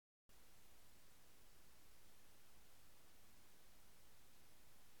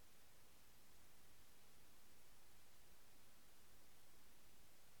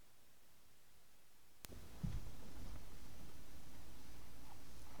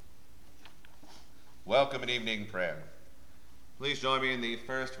welcome and evening prayer. Please join me in the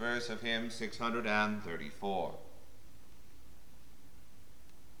first verse of hymn 634.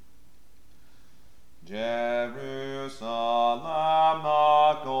 Jerusalem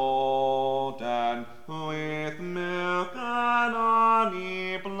the golden, with milk and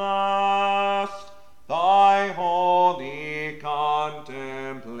honey blessed, thy holy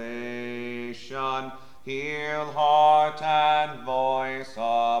contemplation heal heart and voice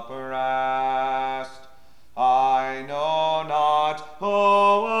oppressed. I know not,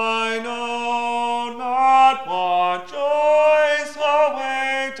 oh, I know not what joys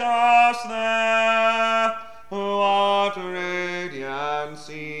await us there, what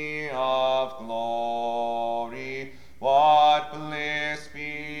radiancy of glory, what bliss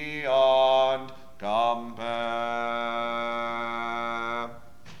beyond compare.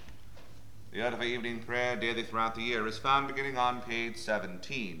 The Out of Evening Prayer daily throughout the year is found beginning on page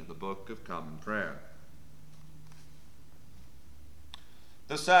 17 of the Book of Common Prayer.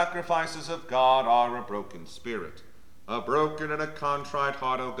 The sacrifices of God are a broken spirit. A broken and a contrite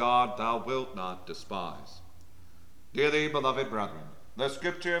heart, O God, thou wilt not despise. Dearly beloved brethren, the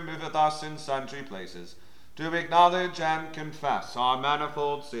Scripture moveth us in sundry places to acknowledge and confess our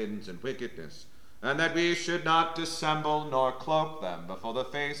manifold sins and wickedness, and that we should not dissemble nor cloak them before the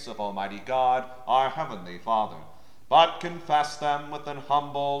face of Almighty God, our Heavenly Father, but confess them with an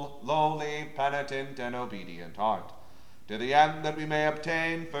humble, lowly, penitent, and obedient heart, to the end that we may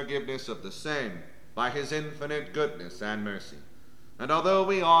obtain forgiveness of the same by his infinite goodness and mercy. And although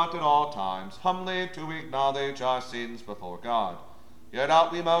we ought at all times humbly to acknowledge our sins before God, yet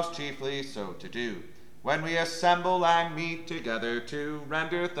ought we most chiefly so to do, when we assemble and meet together to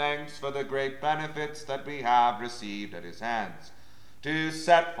render thanks for the great benefits that we have received at his hands, to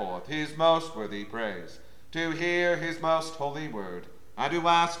set forth his most worthy praise, to hear his most holy word, and to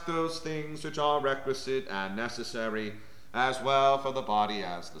ask those things which are requisite and necessary, as well for the body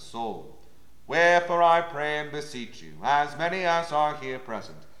as the soul. Wherefore I pray and beseech you, as many as are here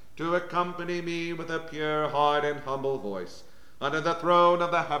present, to accompany me with a pure heart and humble voice under the throne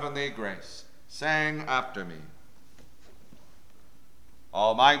of the heavenly grace, saying after me,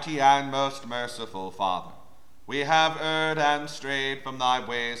 Almighty and most merciful Father, we have erred and strayed from thy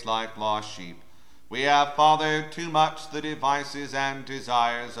ways like lost sheep. We have followed too much the devices and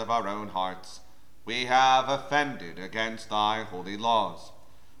desires of our own hearts. We have offended against thy holy laws.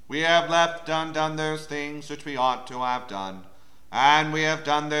 We have left undone those things which we ought to have done, and we have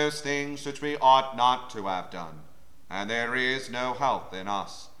done those things which we ought not to have done, and there is no health in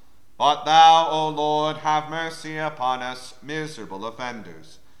us. But thou, O Lord, have mercy upon us, miserable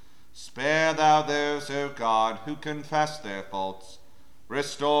offenders. Spare thou those, O God, who confess their faults.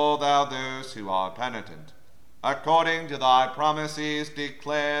 Restore thou those who are penitent, according to thy promises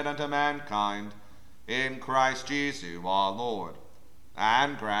declared unto mankind, in Christ Jesus our Lord.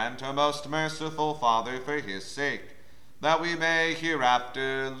 And grant, O most merciful Father, for his sake, that we may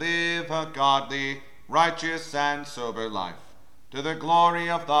hereafter live a godly, righteous, and sober life, to the glory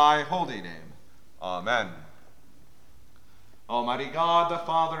of thy holy name. Amen. Almighty God, the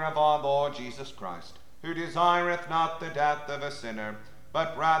Father of our Lord Jesus Christ, who desireth not the death of a sinner,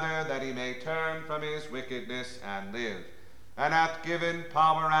 but rather that he may turn from his wickedness and live, and hath given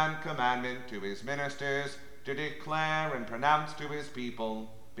power and commandment to his ministers to declare and pronounce to his people,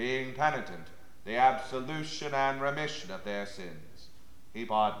 being penitent, the absolution and remission of their sins. He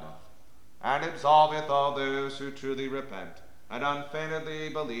pardoneth and absolveth all those who truly repent and unfeignedly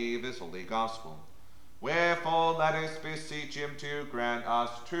believe his holy gospel. Wherefore let us beseech him to grant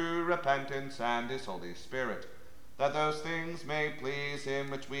us true repentance and his Holy Spirit, that those things may please him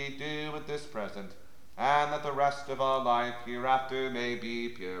which we do at this present, and that the rest of our life hereafter may be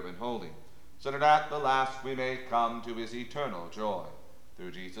pure and holy, so that at the last we may come to his eternal joy,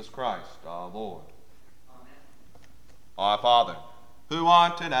 through Jesus Christ our Lord. Amen. Our Father, who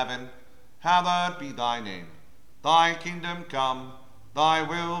art in heaven, hallowed be thy name. Thy kingdom come, thy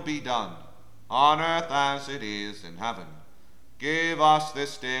will be done, on earth as it is in heaven. Give us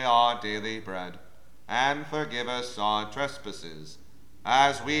this day our daily bread, and forgive us our trespasses,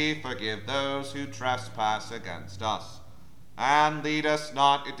 as we forgive those who trespass against us. And lead us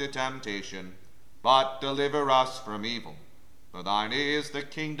not into temptation, but deliver us from evil. For thine is the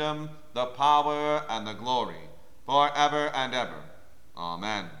kingdom, the power, and the glory, for ever and ever.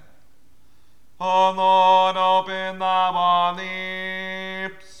 Amen. O Lord, open thou our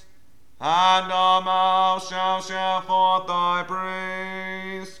lips, and our mouth shall shout forth thy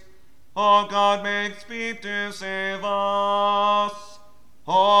praise. O God, make speed to save us.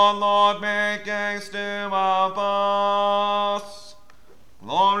 O Lord, make haste to help us.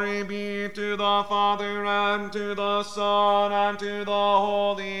 Glory be to the Father, and to the Son, and to the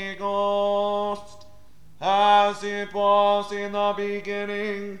Holy Ghost, as it was in the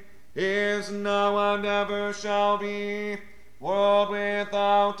beginning, is now, and ever shall be, world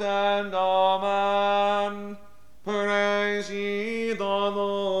without end. Amen. Praise ye the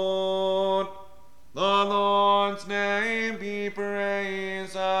Lord. The Lord's name be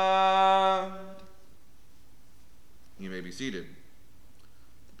praised. You may be seated.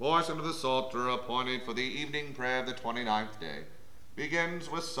 The portion of the Psalter appointed for the evening prayer of the 29th day begins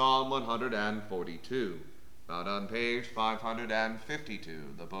with Psalm 142, found on page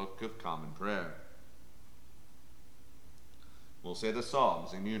 552, the Book of Common Prayer. We'll say the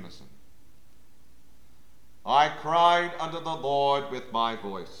Psalms in unison. I cried unto the Lord with my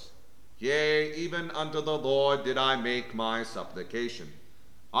voice. Yea, even unto the Lord did I make my supplication.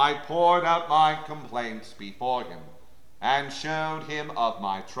 I poured out my complaints before him, and showed him of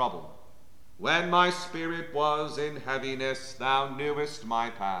my trouble. When my spirit was in heaviness, thou knewest my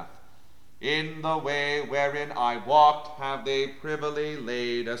path. In the way wherein I walked have they privily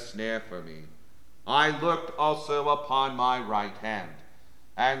laid a snare for me. I looked also upon my right hand,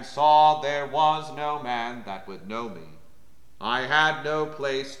 and saw there was no man that would know me. I had no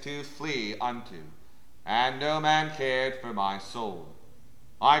place to flee unto, and no man cared for my soul.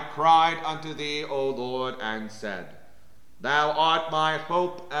 I cried unto thee, O Lord, and said, Thou art my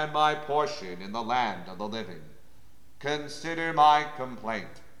hope and my portion in the land of the living. Consider my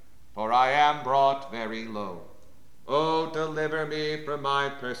complaint, for I am brought very low. O deliver me from my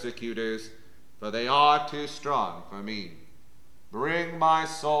persecutors, for they are too strong for me. Bring my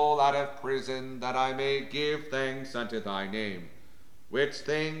soul out of prison, that I may give thanks unto thy name. Which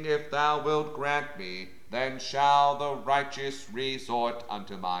thing if thou wilt grant me, then shall the righteous resort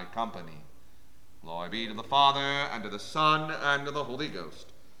unto my company. Glory be to the Father, and to the Son, and to the Holy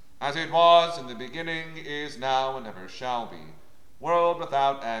Ghost, as it was in the beginning, is now, and ever shall be, world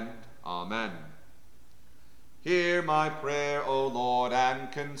without end. Amen. Hear my prayer, O Lord,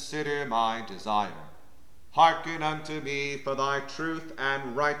 and consider my desire. Hearken unto me for thy truth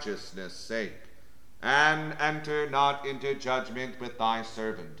and righteousness' sake, and enter not into judgment with thy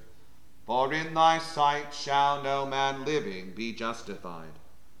servant. For in thy sight shall no man living be justified.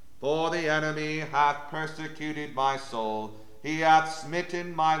 For the enemy hath persecuted my soul, he hath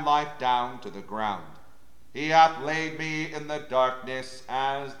smitten my life down to the ground. He hath laid me in the darkness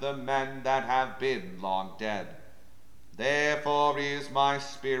as the men that have been long dead. Therefore is my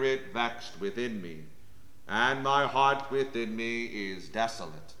spirit vexed within me, and my heart within me is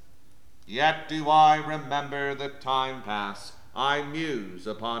desolate. Yet do I remember the time past, I muse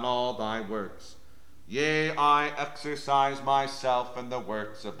upon all thy works. Yea, I exercise myself in the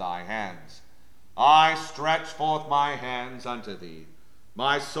works of thy hands. I stretch forth my hands unto thee.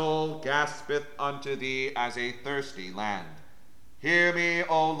 My soul gaspeth unto thee as a thirsty land. Hear me,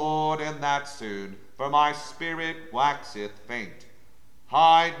 O Lord, and that soon, for my spirit waxeth faint.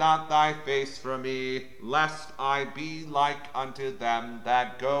 Hide not thy face from me, lest I be like unto them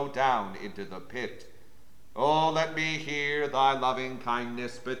that go down into the pit. O let me hear thy loving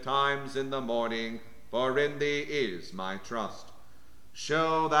kindness betimes in the morning, for in thee is my trust.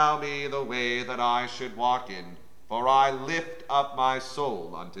 Show thou me the way that I should walk in, for I lift up my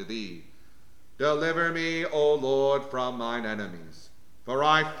soul unto thee. Deliver me, O Lord, from mine enemies, for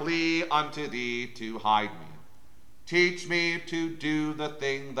I flee unto thee to hide me. Teach me to do the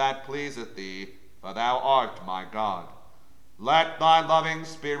thing that pleaseth thee, for thou art my God. Let thy loving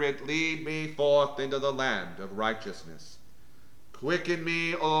spirit lead me forth into the land of righteousness. Quicken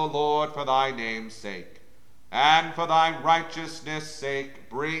me, O Lord, for thy name's sake, and for thy righteousness' sake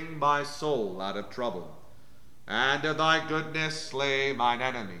bring my soul out of trouble. And of thy goodness slay mine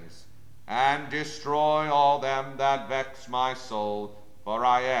enemies, and destroy all them that vex my soul, for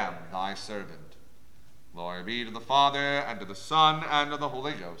I am thy servant. Glory be to the Father, and to the Son, and to the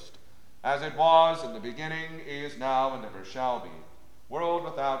Holy Ghost, as it was in the beginning, is now, and ever shall be, world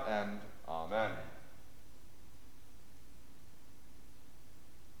without end. Amen.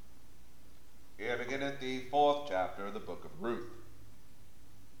 Here beginneth the 4th chapter of the book of Ruth.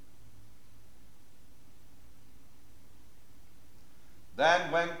 Then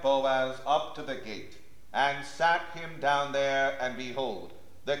went Boaz up to the gate, and sat him down there, and behold,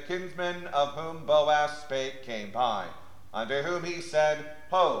 the kinsman of whom Boaz spake came by, unto whom he said,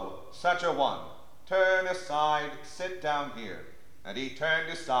 Ho, such a one, turn aside, sit down here. And he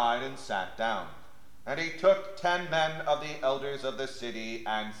turned aside and sat down. And he took 10 men of the elders of the city,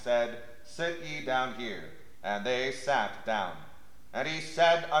 and said, Sit ye down here. And they sat down. And he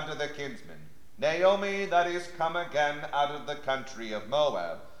said unto the kinsman, Naomi, that is come again out of the country of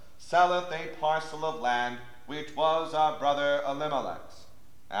Moab, selleth a parcel of land which was our brother Elimelech's.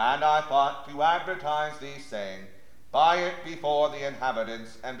 And I thought to advertise thee, saying, Buy it before the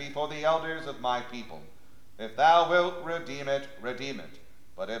inhabitants and before the elders of my people. If thou wilt redeem it, redeem it.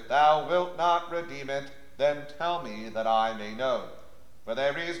 But if thou wilt not redeem it, then tell me that I may know. For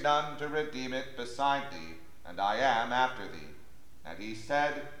there is none to redeem it beside thee, and I am after thee. And he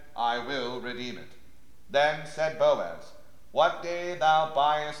said, I will redeem it. Then said Boaz, What day thou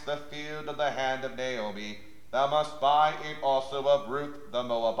buyest the field of the hand of Naomi, thou must buy it also of Ruth the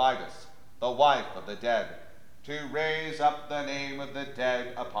Moabitess, the wife of the dead, to raise up the name of the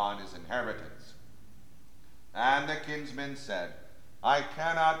dead upon his inheritance. And the kinsman said, I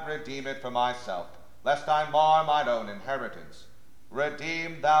cannot redeem it for myself, lest I mar mine own inheritance.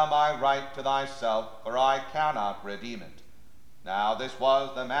 Redeem thou my right to thyself, for I cannot redeem it. Now this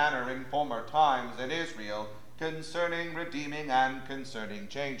was the manner in former times in Israel concerning redeeming and concerning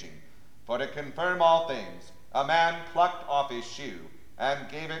changing. For to confirm all things, a man plucked off his shoe and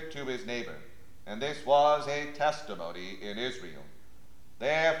gave it to his neighbor. And this was a testimony in Israel.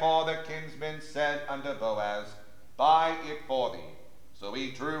 Therefore the kinsman said unto Boaz, Buy it for thee. So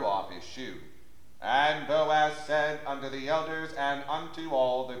he drew off his shoe. And Boaz said unto the elders and unto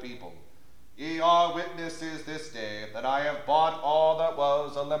all the people, Ye are witnesses this day that I have bought all that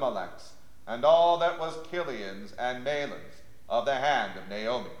was Elimelech's, and all that was Kilion's and Mahlon's, of the hand of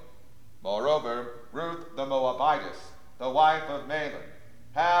Naomi. Moreover, Ruth the Moabitess, the wife of Mahlon,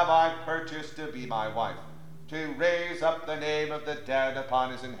 have I purchased to be my wife, to raise up the name of the dead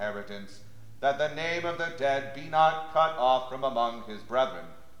upon his inheritance, that the name of the dead be not cut off from among his brethren,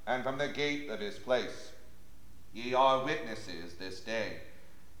 and from the gate of his place. Ye are witnesses this day.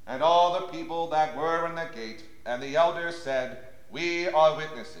 And all the people that were in the gate, and the elders said, We are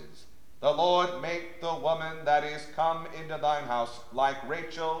witnesses. The Lord make the woman that is come into thine house like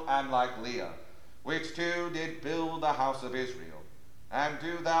Rachel and like Leah, which two did build the house of Israel. And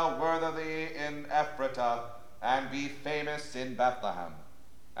do thou worthily in Ephratah, and be famous in Bethlehem.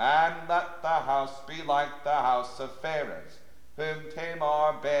 And let the house be like the house of Pharez, whom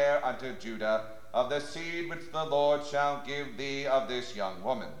Tamar bare unto Judah, of the seed which the Lord shall give thee of this young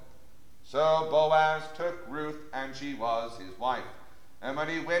woman. So Boaz took Ruth, and she was his wife. And when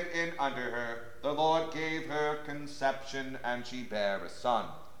he went in unto her, the Lord gave her conception, and she bare a son.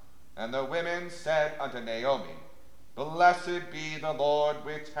 And the women said unto Naomi, Blessed be the Lord,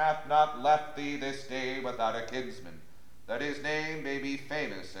 which hath not left thee this day without a kinsman, that his name may be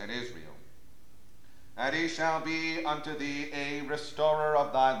famous in Israel. And he shall be unto thee a restorer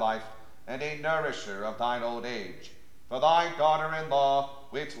of thy life, and a nourisher of thine old age. For thy daughter-in-law,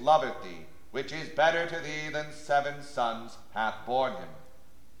 which loveth thee, which is better to thee than 7 sons, hath borne him.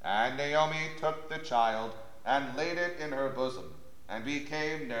 And Naomi took the child, and laid it in her bosom, and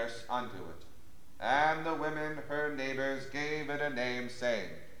became nurse unto it. And the women, her neighbors, gave it a name, saying,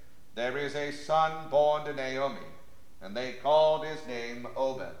 There is a son born to Naomi. And they called his name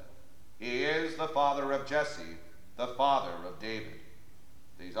Obed. He is the father of Jesse, the father of David.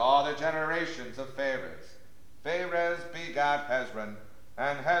 These are the generations of Pharez. Pharez begat Hezron,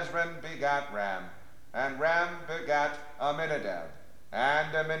 and Hezron begat Ram, and Ram begat Amminadab,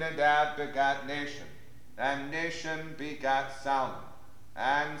 and Amminadab begat Nahshon, and Nahshon begat Salmon,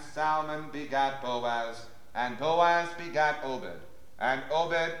 and Salmon begat Boaz, and Boaz begat Obed, and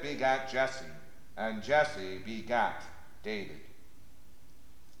Obed begat Jesse, and Jesse begat David.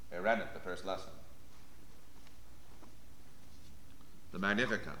 Here endeth the first lesson. The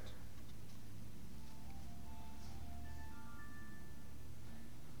Magnificat.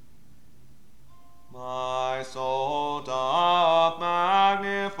 My soul doth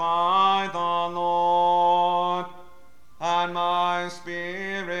magnify the Lord, and my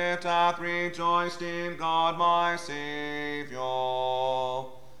spirit hath rejoiced in God my Saviour.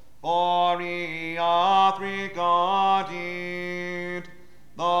 For he hath regarded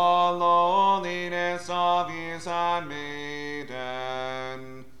the lowliness of his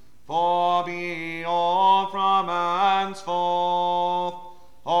handmaiden. For behold, from henceforth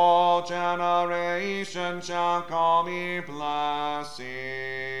all generations shall call me blessed.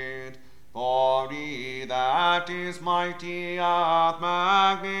 For he that is mighty hath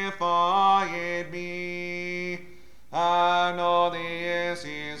magnified me, and holy is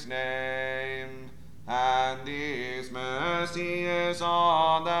his name, and his mercy is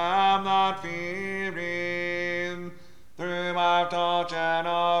on them that fear him throughout all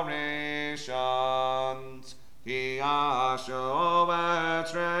generations. He hath showed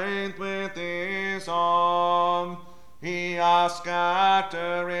strength with his arm, he hath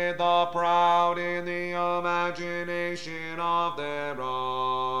scattered the proud in the imagination of their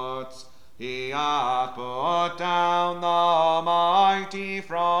hearts. He hath put down the mighty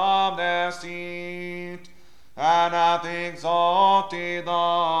from their seat, and hath exalted the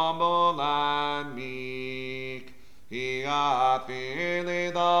humble and meek. He hath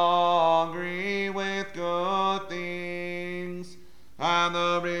filled the hungry with good things, and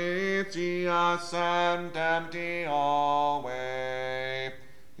the rich he hath sent empty away.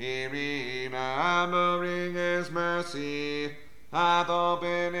 He, remembering his mercy, hath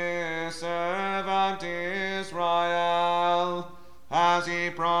opened his servant Israel, as he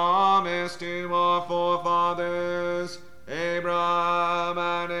promised to our forefathers, Abraham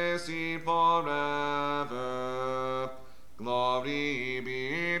and his seed forever. Glory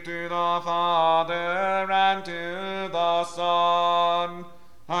be to the Father, and to the Son,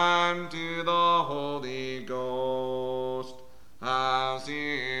 and to the Holy Ghost, as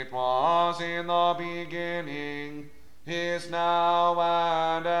it was in the beginning, is now,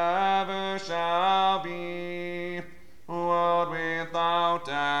 and ever shall be, world without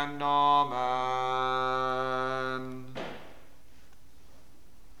end. Amen.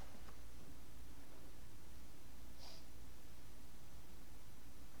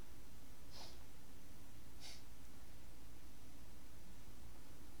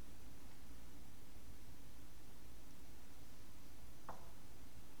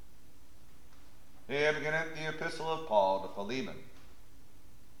 Here beginneth the epistle of Paul to Philemon.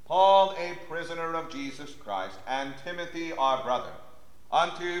 Paul, a prisoner of Jesus Christ, and Timothy, our brother,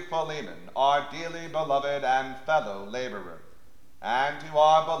 unto Philemon, our dearly beloved and fellow laborer, and to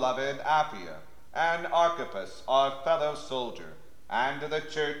our beloved Apphia, and Archippus, our fellow soldier, and to the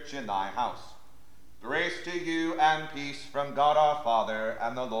church in thy house. Grace to you and peace from God our Father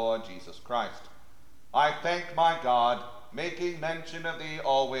and the Lord Jesus Christ. I thank my God, making mention of thee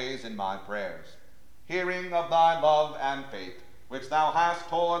always in my prayers, hearing of thy love and faith, which thou hast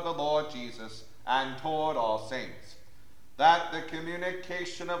toward the Lord Jesus, and toward all saints, that the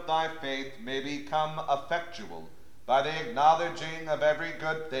communication of thy faith may become effectual by the acknowledging of every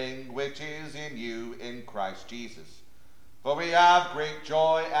good thing which is in you in Christ Jesus. For we have great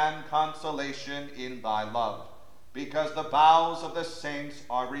joy and consolation in thy love, because the bowels of the saints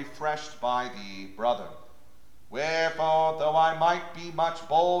are refreshed by thee, brother. Wherefore, though I might be much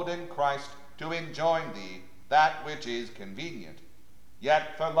bold in Christ to enjoin thee that which is convenient,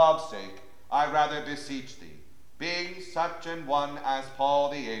 yet for love's sake I rather beseech thee, being such an one as Paul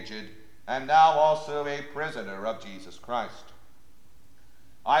the aged, and now also a prisoner of Jesus Christ.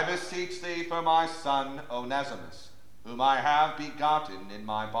 I beseech thee for my son Onesimus, whom I have begotten in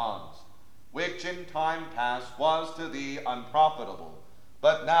my bonds, which in time past was to thee unprofitable,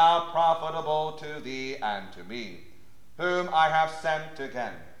 but now profitable to thee and to me, whom I have sent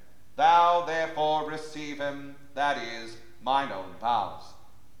again. Thou therefore receive him, that is, mine own bowels,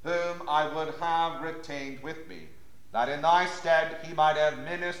 whom I would have retained with me, that in thy stead he might have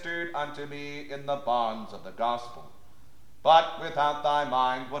ministered unto me in the bonds of the gospel. But without thy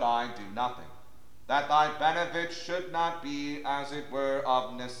mind would I do nothing, that thy benefit should not be as it were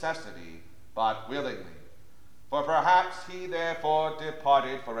of necessity, but willingly. For perhaps he therefore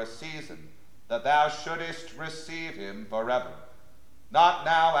departed for a season, that thou shouldest receive him forever, not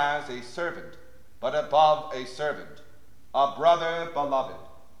now as a servant, but above a servant, a brother beloved,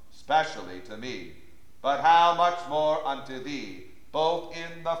 specially to me, but how much more unto thee, both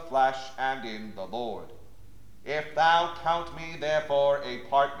in the flesh and in the Lord. If thou count me therefore a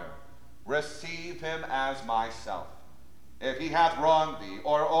partner, receive him as myself. If he hath wronged thee,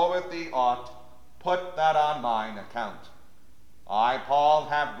 or oweth thee aught, put that on mine account. I, Paul,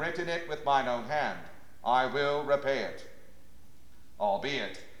 have written it with mine own hand. I will repay it.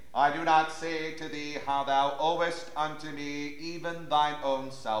 Albeit, I do not say to thee how thou owest unto me even thine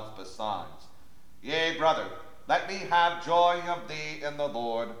own self besides. Yea, brother, let me have joy of thee in the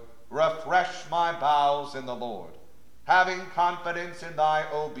Lord. Refresh my bowels in the Lord. Having confidence in thy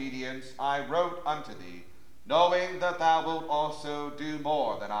obedience, I wrote unto thee, knowing that thou wilt also do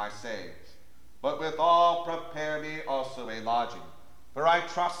more than I say. But withal prepare me also a lodging, for I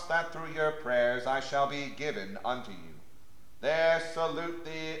trust that through your prayers I shall be given unto you. There salute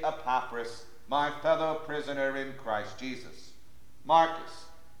thee Epaphras, my fellow prisoner in Christ Jesus, Marcus,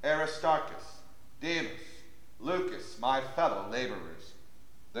 Aristarchus, Demas, Lucas, my fellow laborers.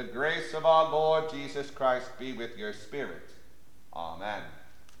 The grace of our Lord Jesus Christ be with your spirit. Amen.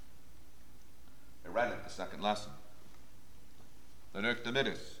 I read it the second lesson. The Nunc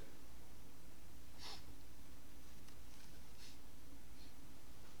Dimittis.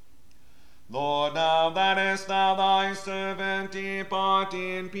 Lord, now lettest thou thy servant depart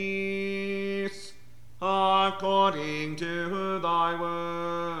in peace, according to thy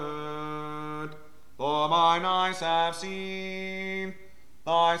word. For mine eyes have seen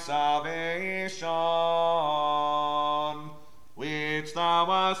thy salvation, which thou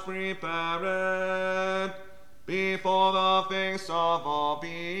hast prepared before the face of all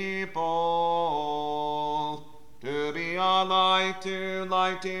people, to be a light to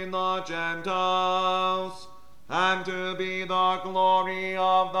lighten the Gentiles, and to be the glory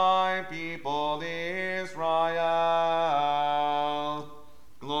of thy people Israel.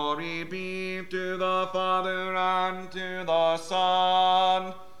 Glory be to the Father, and to the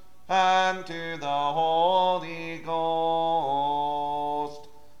Son, and to the Holy Ghost,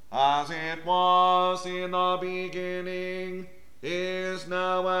 as it was in the beginning, is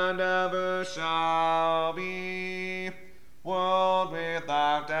now, and ever shall be, world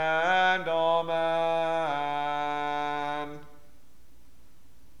without end. Amen.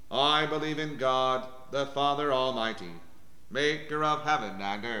 I believe in God, the Father Almighty, maker of heaven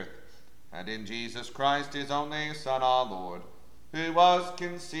and earth, and in Jesus Christ, his only Son, our Lord, who was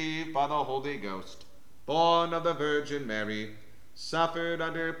conceived by the Holy Ghost, born of the Virgin Mary, suffered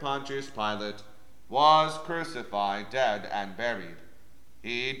under Pontius Pilate, was crucified, dead, and buried.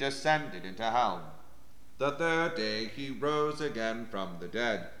 He descended into hell. The third day he rose again from the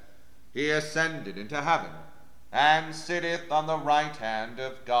dead. He ascended into heaven, and sitteth on the right hand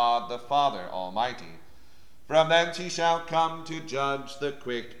of God the Father Almighty. From thence he shall come to judge the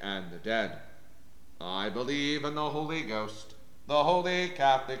quick and the dead. I believe in the Holy Ghost, the Holy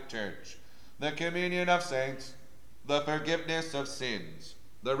Catholic Church, the communion of saints, the forgiveness of sins,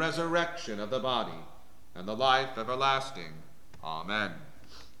 the resurrection of the body, and the life everlasting. Amen.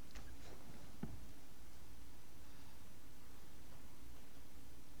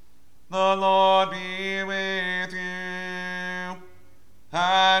 The Lord be with you,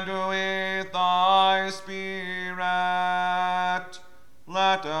 and with thy spirit.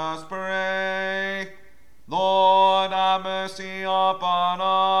 Let us pray. Lord, have mercy upon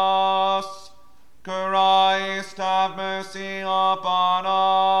us. Christ, have mercy upon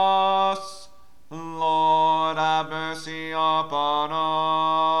us. Lord, have mercy upon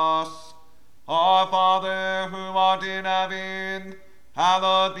us. Our Father, who art in heaven,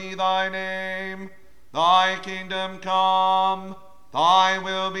 hallowed be thy name. Thy kingdom come, thy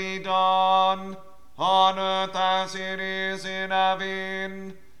will be done, on earth as it is in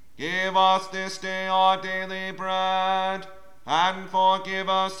heaven. Give us this day our daily bread, and forgive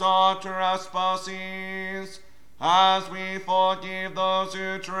us our trespasses, as we forgive those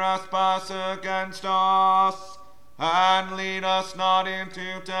who trespass against us. And lead us not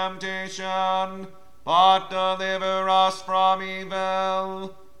into temptation, but deliver us from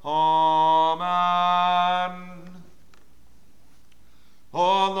evil. Amen.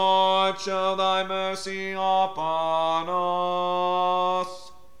 O Lord, show thy mercy upon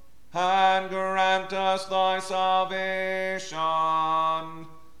us, and grant us thy salvation.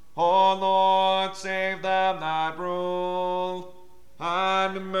 O Lord, save them that rule,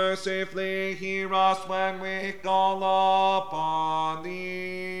 and mercifully hear us when we call upon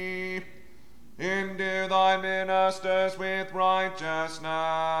thee. Endue thy ministers with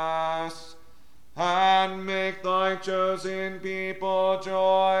righteousness, and make thy chosen people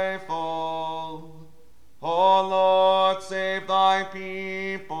joyful. O Lord, save thy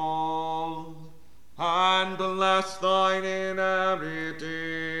people, and bless thine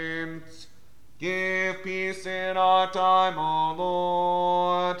inheritance. Give peace in our time, O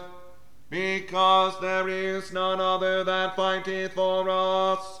Lord, because there is none other that fighteth for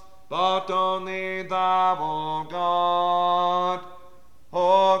us, but only thou, O God.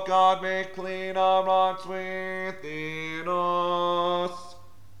 O God, make clean our hearts within us,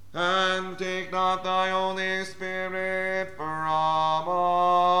 and take not thy Holy Spirit from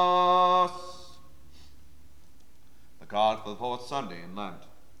us. The God for the fourth Sunday in Lent.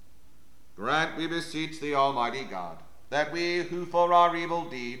 Grant, we beseech thee, Almighty God, that we who for our evil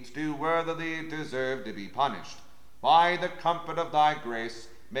deeds do worthily deserve to be punished, by the comfort of thy grace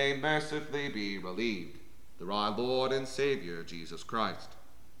may mercifully be relieved, through our Lord and Savior Jesus Christ.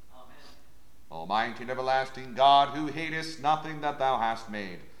 Amen. Almighty and everlasting God, who hatest nothing that thou hast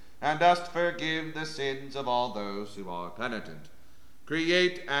made, and dost forgive the sins of all those who are penitent,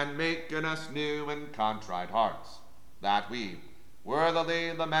 create and make in us new and contrite hearts, that we,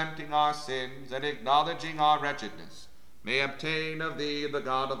 worthily lamenting our sins and acknowledging our wretchedness, may obtain of thee, the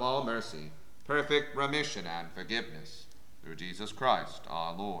God of all mercy, perfect remission and forgiveness, through Jesus Christ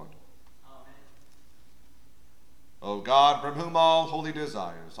our Lord. Amen. O God, from whom all holy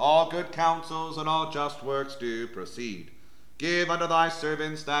desires, all good counsels, and all just works do proceed, give unto thy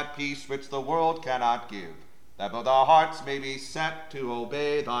servants that peace which the world cannot give, that both our hearts may be set to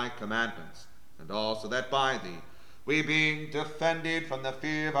obey thy commandments, and also that by thee, we being defended from the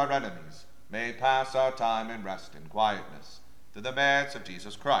fear of our enemies, may pass our time in rest and quietness, through the merits of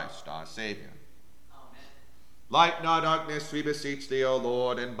Jesus Christ our Saviour. Amen. Lighten our darkness, we beseech thee, O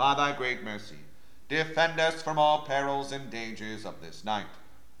Lord, and by thy great mercy, defend us from all perils and dangers of this night,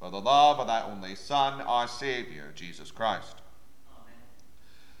 for the love of thy only Son, our Saviour, Jesus Christ. Amen.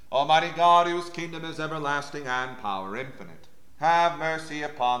 Almighty God, whose kingdom is everlasting and power infinite, have mercy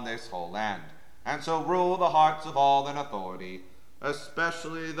upon this whole land, and so rule the hearts of all in authority,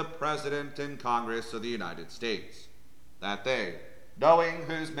 especially the President and Congress of the United States, that they, knowing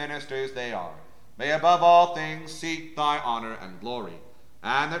whose ministers they are, may above all things seek thy honor and glory,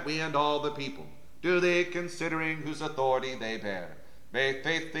 and that we and all the people, duly considering whose authority they bear, may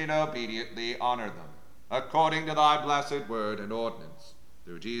faithfully and obediently honor them, according to thy blessed word and ordinance,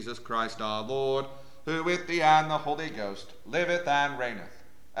 through Jesus Christ our Lord, who with thee and the Holy Ghost liveth and reigneth,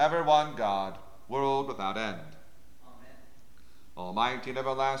 ever one God, world without end. Amen. Almighty and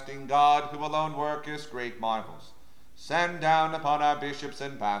everlasting God, who alone workest great marvels, send down upon our bishops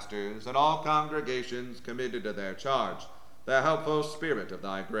and pastors and all congregations committed to their charge the helpful spirit of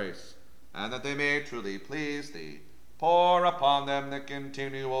thy grace, and that they may truly please thee, pour upon them the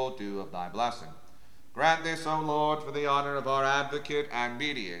continual dew of thy blessing. Grant this, O Lord, for the honor of our advocate and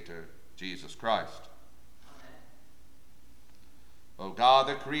mediator, Jesus Christ. Amen. O God,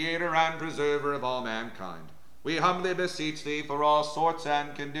 the creator and preserver of all mankind, we humbly beseech thee for all sorts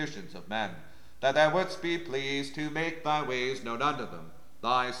and conditions of men, that thou wouldst be pleased to make thy ways known unto them,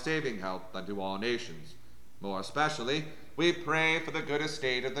 thy saving help unto all nations. More especially, we pray for the good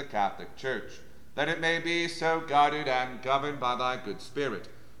estate of the Catholic Church, that it may be so guided and governed by thy good Spirit,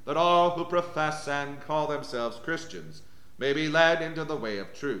 that all who profess and call themselves Christians may be led into the way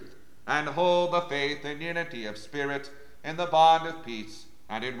of truth, and hold the faith and unity of spirit in the bond of peace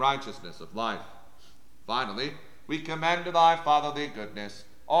and in righteousness of life. Finally, we commend to thy fatherly goodness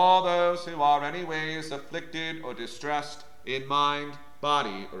all those who are any ways afflicted or distressed in mind,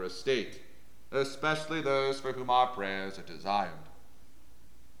 body, or estate, especially those for whom our prayers are desired.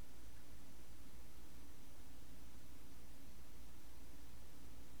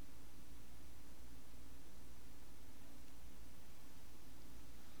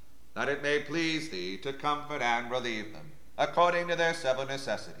 That it may please thee to comfort and relieve them, according to their several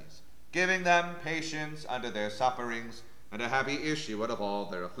necessities, giving them patience under their sufferings, and a happy issue out of all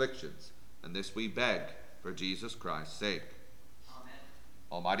their afflictions. And this we beg for Jesus Christ's sake. Amen.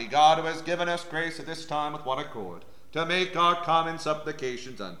 Almighty God, who has given us grace at this time with one accord, to make our common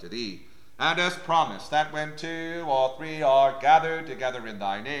supplications unto thee, and hast promised that when 2 or 3 are gathered together in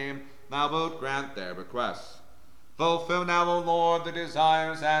thy name, thou wilt grant their requests. Fulfill now, O Lord, the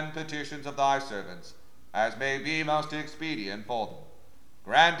desires and petitions of thy servants, as may be most expedient for them,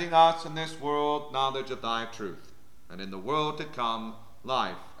 granting us in this world knowledge of thy truth, and in the world to come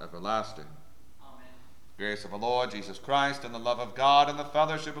life everlasting. Amen. The grace of the Lord Jesus Christ, and the love of God, and the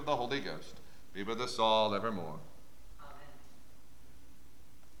fellowship of the Holy Ghost be with us all evermore. Amen.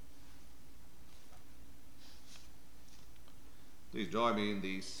 Please join me in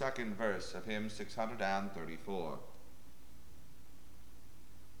the second verse of hymn 634.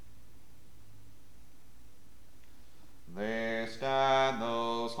 There stand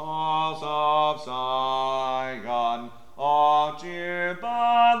those halls of Zion, all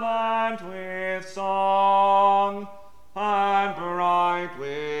jubilant with song, and bright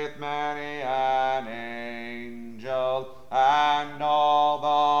with many an angel, and all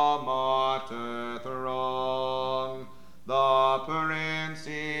the martyr throng. The Prince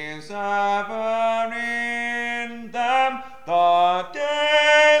is ever in them, the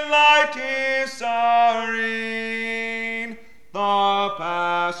daylight is serene.